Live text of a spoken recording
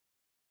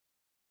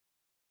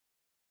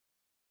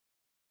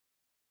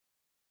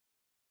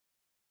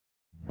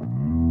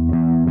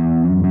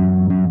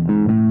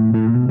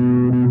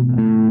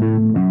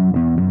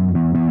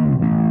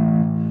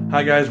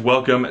Hi guys,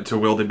 welcome to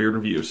WildeBeard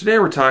Reviews. Today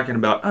we're talking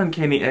about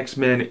Uncanny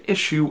X-Men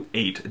Issue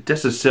 8,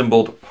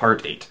 Disassembled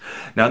Part 8.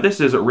 Now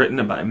this is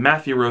written by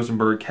Matthew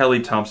Rosenberg,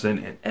 Kelly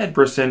Thompson, and Ed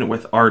Brisson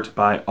with art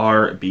by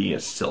R.B.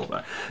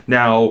 Silva.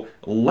 Now,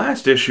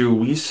 last issue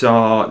we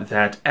saw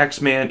that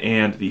X-Man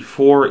and the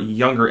four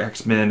younger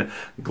X-Men,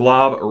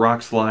 Glob,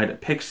 Rockslide,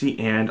 Pixie,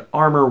 and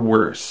Armor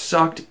were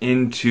sucked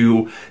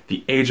into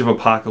the Age of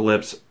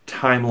Apocalypse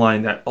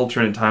timeline, that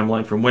alternate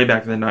timeline from way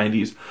back in the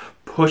 90s,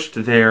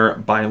 pushed there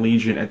by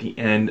Legion at the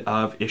end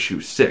of issue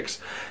 6.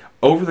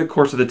 Over the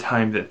course of the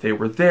time that they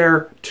were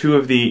there, two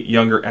of the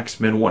younger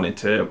X-Men wanted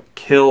to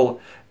kill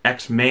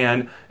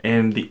X-Man,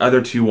 and the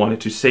other two wanted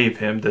to save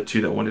him. The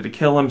two that wanted to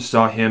kill him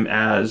saw him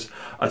as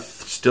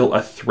still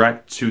a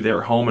threat to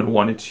their home and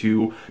wanted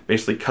to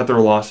basically cut their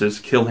losses,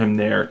 kill him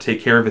there,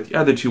 take care of it. The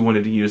other two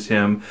wanted to use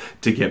him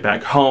to get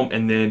back home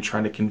and then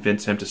trying to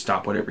convince him to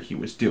stop whatever he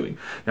was doing.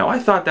 Now, I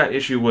thought that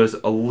issue was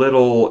a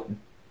little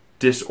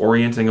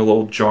disorienting, a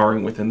little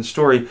jarring within the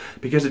story,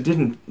 because it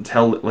didn't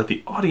let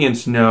the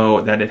audience know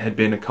that it had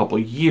been a couple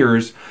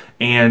years,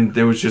 and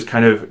there was just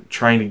kind of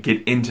trying to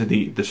get into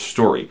the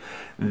story.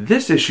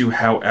 This issue,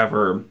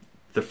 however,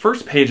 the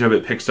first page of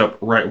it picks up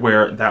right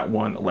where that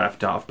one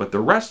left off, but the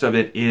rest of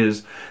it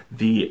is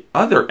the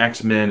other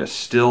X-Men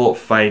still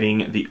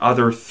fighting the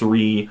other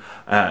three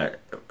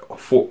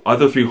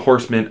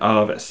horsemen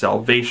of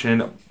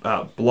Salvation,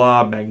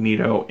 Blob,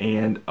 Magneto,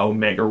 and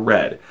Omega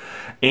Red.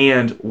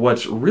 And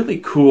what's really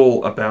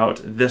cool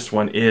about this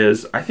one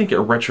is I think it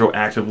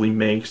retroactively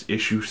makes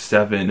issue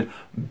 7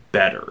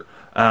 better.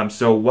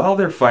 So while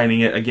they're fighting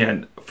it,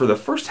 again, for the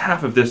first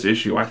half of this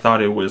issue, I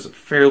thought it was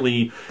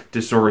fairly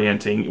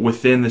disorienting.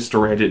 Within the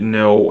story, I didn't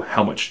know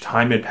how much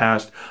time had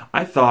passed.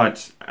 I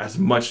thought as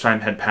much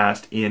time had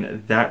passed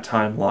in that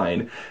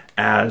timeline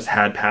as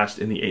had passed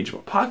in the Age of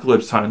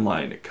Apocalypse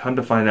timeline. Come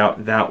to find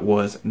out, that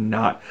was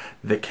not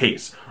the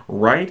case.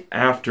 Right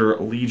after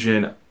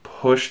Legion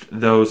pushed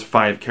those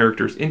 5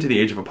 characters into the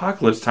Age of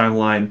Apocalypse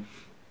timeline,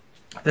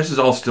 this is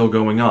all still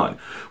going on.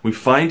 We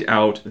find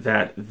out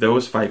that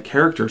those 5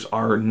 characters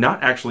are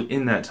not actually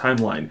in that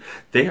timeline.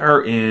 They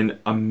are in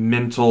a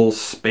mental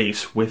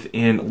space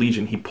within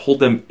Legion. He pulled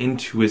them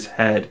into his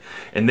head,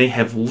 and they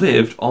have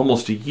lived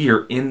almost a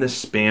year in the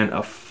span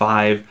of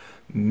 5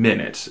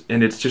 minutes.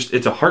 And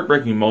it's a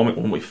heartbreaking moment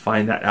when we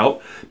find that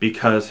out,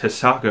 because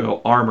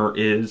Hisako, Armor,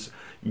 is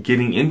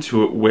getting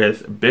into it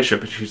with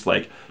Bishop, and she's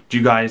like, do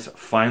you guys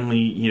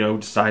finally,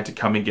 decide to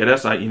come and get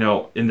us?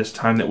 In this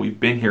time that we've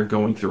been here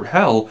going through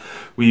hell,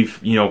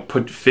 we've,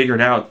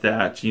 figured out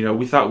that,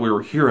 we thought we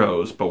were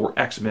heroes, but we're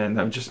X-Men.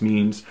 That just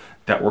means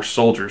that we're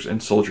soldiers,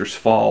 and soldiers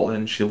fall.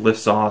 And she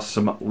lists off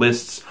some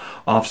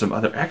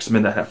other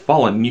X-Men that have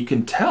fallen. And you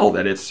can tell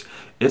that it's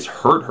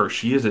hurt her.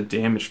 She is a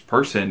damaged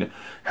person,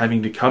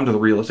 having to come to the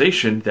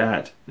realization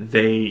that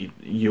they,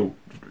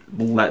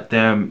 let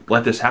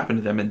this happen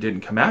to them and didn't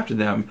come after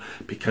them,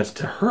 because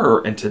to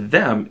her and to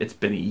them it's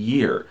been a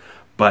year.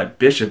 But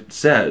Bishop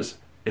says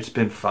it's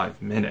been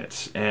 5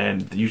 minutes,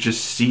 and you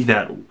just see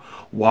that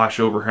wash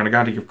over her. And I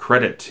got to give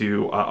credit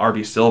to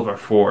R.B. Silva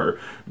for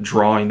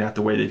drawing that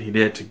the way that he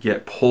did, to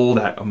pull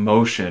that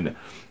emotion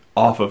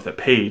off of the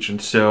page.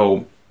 And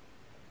so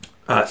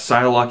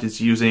Psylocke is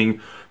using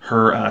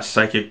her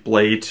psychic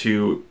blade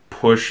to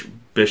push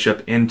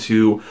Bishop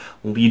into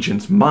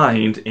Legion's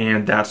mind,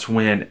 and that's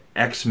when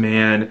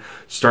X-Man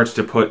starts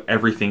to put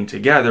everything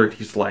together.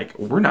 He's like,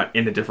 we're not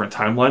in a different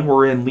timeline,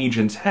 we're in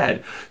Legion's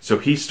head. So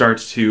he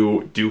starts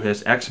to do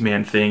his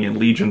X-Man thing, and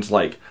Legion's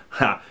like,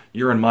 ha,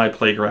 you're in my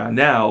playground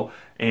now.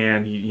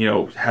 And he,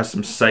 has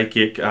some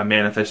psychic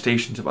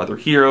manifestations of other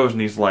heroes,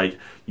 and he's like,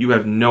 you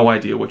have no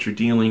idea what you're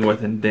dealing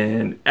with. And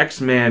then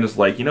X-Man is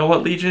like, you know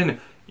what, Legion,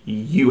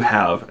 you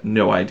have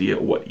no idea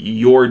what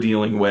you're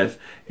dealing with,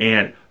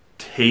 and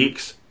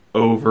takes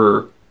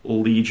over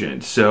Legion.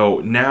 So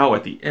now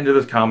at the end of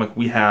this comic,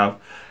 we have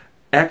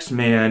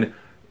X-Man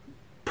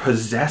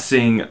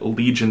possessing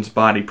Legion's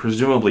body,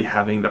 presumably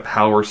having the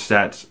power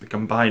sets, the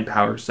combined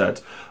power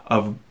sets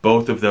of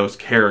both of those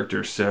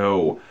characters.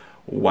 So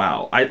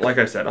wow, like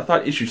I said, I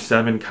thought issue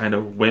 7 kind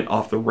of went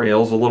off the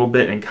rails a little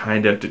bit and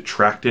kind of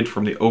detracted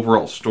from the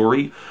overall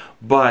story.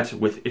 But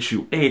with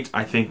issue 8,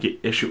 I think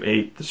issue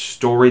 8, the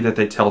story that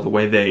they tell, the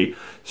way they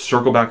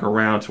circle back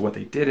around to what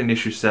they did in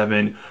issue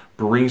 7,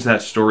 brings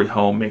that story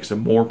home, makes it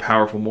more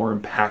powerful, more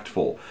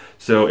impactful.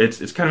 So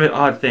it's kind of an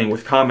odd thing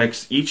with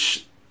comics.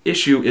 Each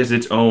issue is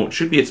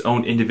should be its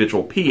own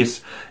individual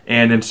piece,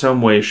 and in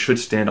some ways should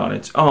stand on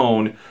its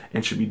own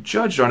and should be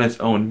judged on its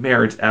own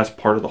merits as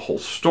part of the whole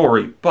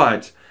story.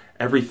 But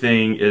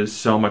everything is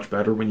so much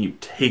better when you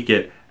take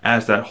it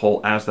as that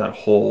whole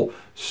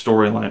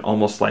storyline,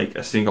 almost like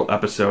a single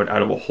episode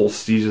out of a whole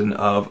season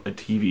of a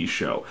TV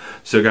show.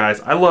 So guys,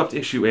 I loved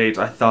issue 8.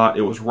 I thought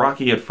it was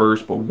rocky at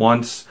first, but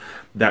once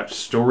that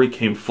story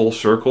came full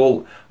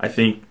circle, I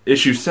think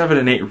issue 7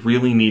 and 8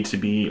 really need to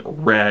be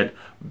read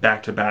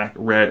back to back,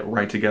 read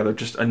right together.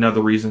 Just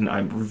another reason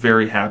I'm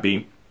very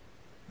happy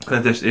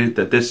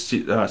that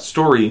this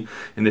story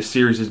in this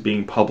series is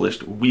being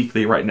published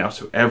weekly right now,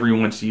 so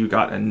everyone you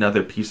got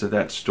another piece of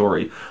that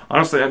story.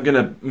 Honestly, I'm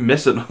gonna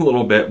miss it a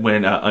little bit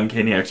when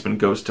Uncanny X-Men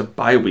goes to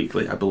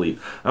bi-weekly, I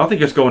believe. I don't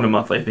think it's going to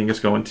monthly. I think it's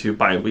going to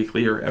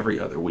bi-weekly or every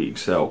other week.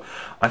 So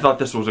I thought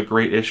this was a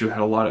great issue.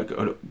 Had a lot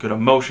of good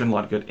emotion, a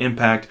lot of good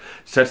impact.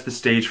 Sets the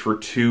stage for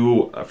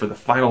the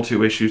final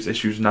two issues,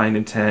 issues 9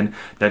 and 10.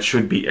 That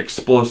should be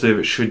explosive.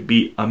 It should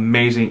be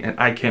amazing, and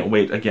I can't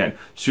wait. Again,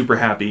 super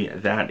happy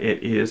that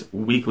it is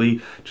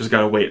weekly. Just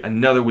gotta wait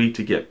another week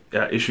to get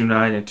issue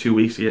 9 and 2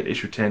 weeks to get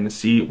issue 10 to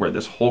see where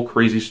this whole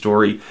crazy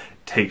story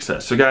takes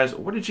us. So guys,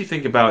 what did you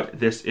think about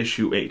this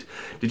issue 8?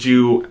 Did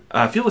you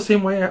feel the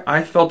same way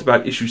I felt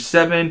about issue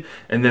 7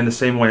 and then the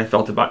same way I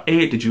felt about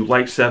 8? Did you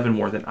like 7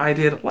 more than I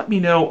did? Let me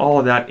know all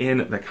of that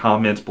in the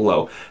comments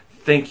below.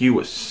 Thank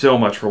you so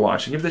much for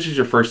watching. If this is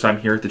your first time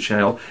here at the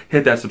channel,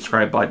 hit that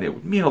subscribe button. It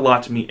would mean a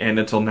lot to me, and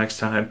until next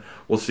time,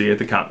 we'll see you at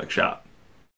the comic shop.